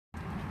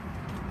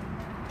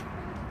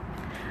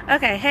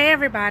Okay, hey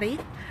everybody.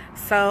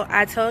 So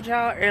I told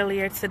y'all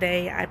earlier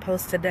today I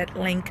posted that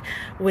link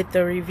with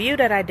the review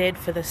that I did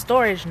for the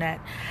storagenet.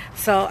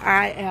 So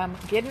I am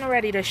getting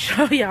ready to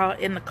show y'all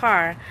in the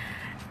car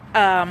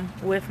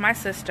with my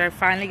sister.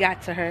 Finally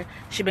got to her.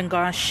 She been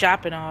gone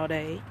shopping all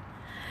day.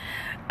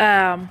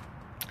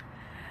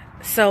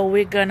 So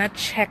we're gonna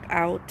check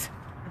out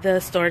the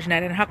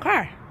storagenet in her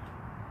car.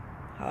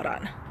 Hold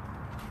on.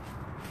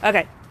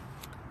 Okay.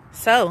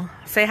 So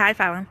say hi,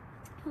 Fallon.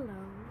 Hello.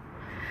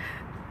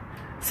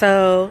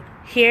 So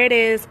here it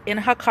is in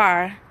her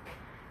car.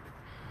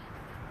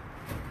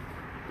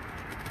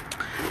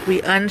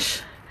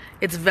 It's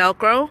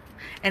Velcro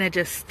and it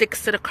just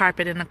sticks to the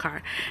carpet in the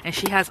car. And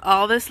she has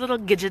all this little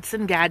gadgets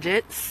and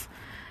gadgets.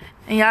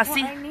 And y'all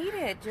see? I need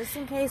it just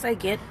in case I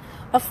get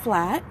a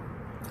flat,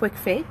 quick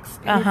fix.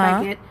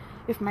 And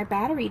if my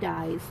battery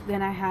dies,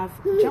 then I have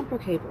jumper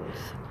cables.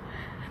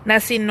 Now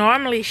see,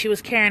 normally she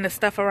was carrying the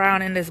stuff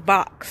around in this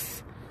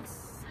box.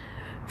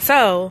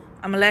 So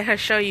I'm gonna let her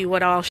show you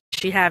what all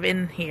she have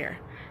in here.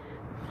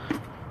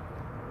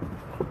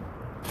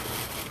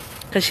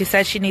 Because she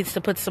said she needs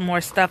to put some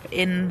more stuff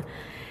in.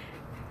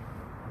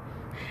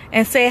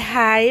 And say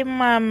hi,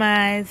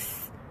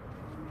 mamas.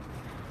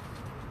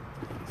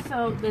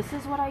 So this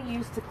is what I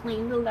use to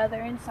clean the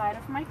leather inside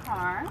of my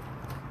car.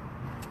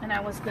 And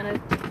I was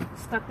gonna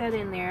stuck that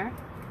in there.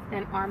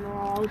 Then Armor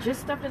All,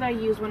 just stuff that I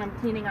use when I'm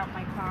cleaning out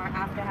my car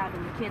after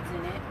having the kids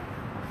in it.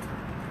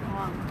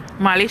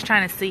 Marley's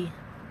trying to see.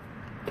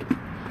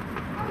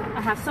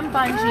 I have some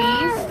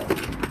bungees.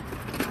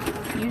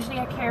 Usually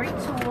I carry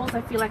tools.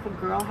 I feel like a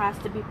girl has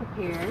to be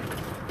prepared.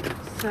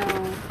 So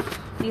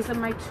these are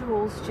my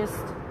tools. Just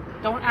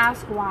don't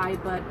ask why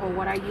or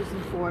what I use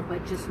them for,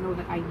 but just know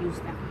that I use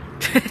them.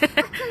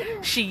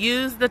 She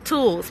used the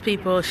tools,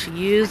 people. Yeah. She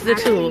used the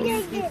tools.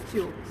 These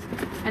tools.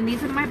 And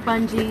these are my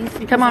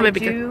bungees. Come on,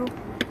 baby.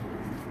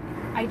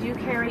 I do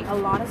carry a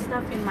lot of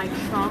stuff in my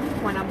trunk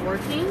when I'm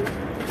working.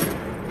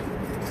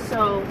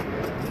 So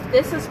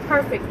this is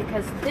perfect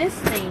because this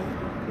thing,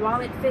 while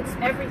it fits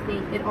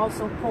everything, it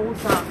also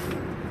holds up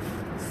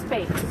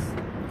space.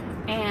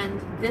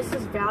 And this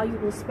is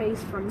valuable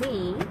space for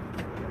me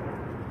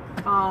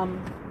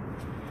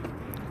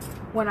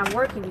when I'm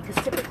working, because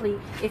typically,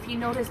 if you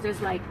notice,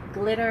 there's like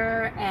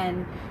glitter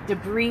and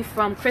debris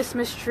from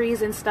Christmas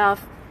trees and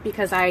stuff,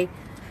 because I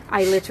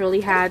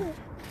literally had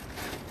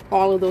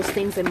all of those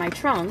things in my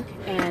trunk,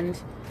 and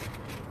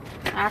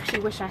I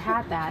actually wish I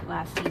had that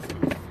last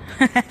season.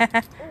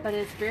 But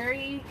it's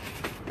very...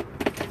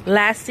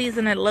 Last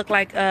season it looked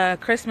like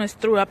Christmas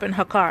threw up in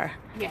her car.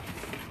 Yes.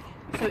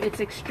 So it's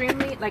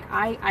extremely, like,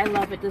 I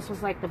love it. This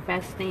was like the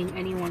best thing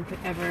anyone could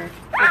ever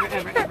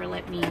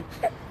let me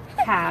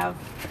have.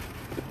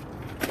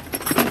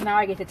 Because now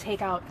I get to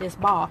take out this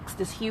box,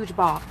 this huge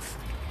box,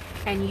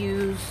 and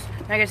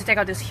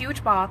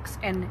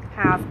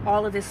have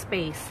all of this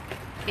space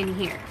in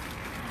here.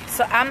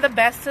 So I'm the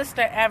best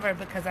sister ever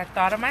because I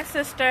thought of my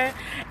sister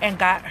and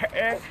got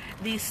her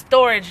these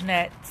storage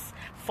nets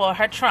for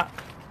her trunk.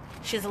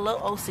 She's a little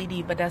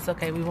OCD, but that's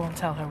okay. We won't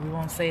tell her. We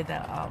won't say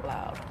that out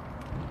loud.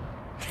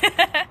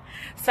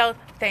 So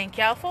thank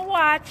y'all for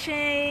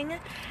watching,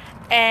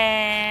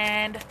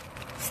 and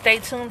stay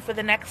tuned for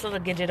the next little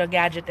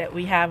gadget that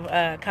we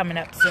have coming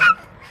up soon.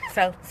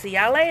 So see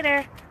y'all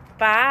later.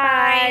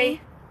 Bye.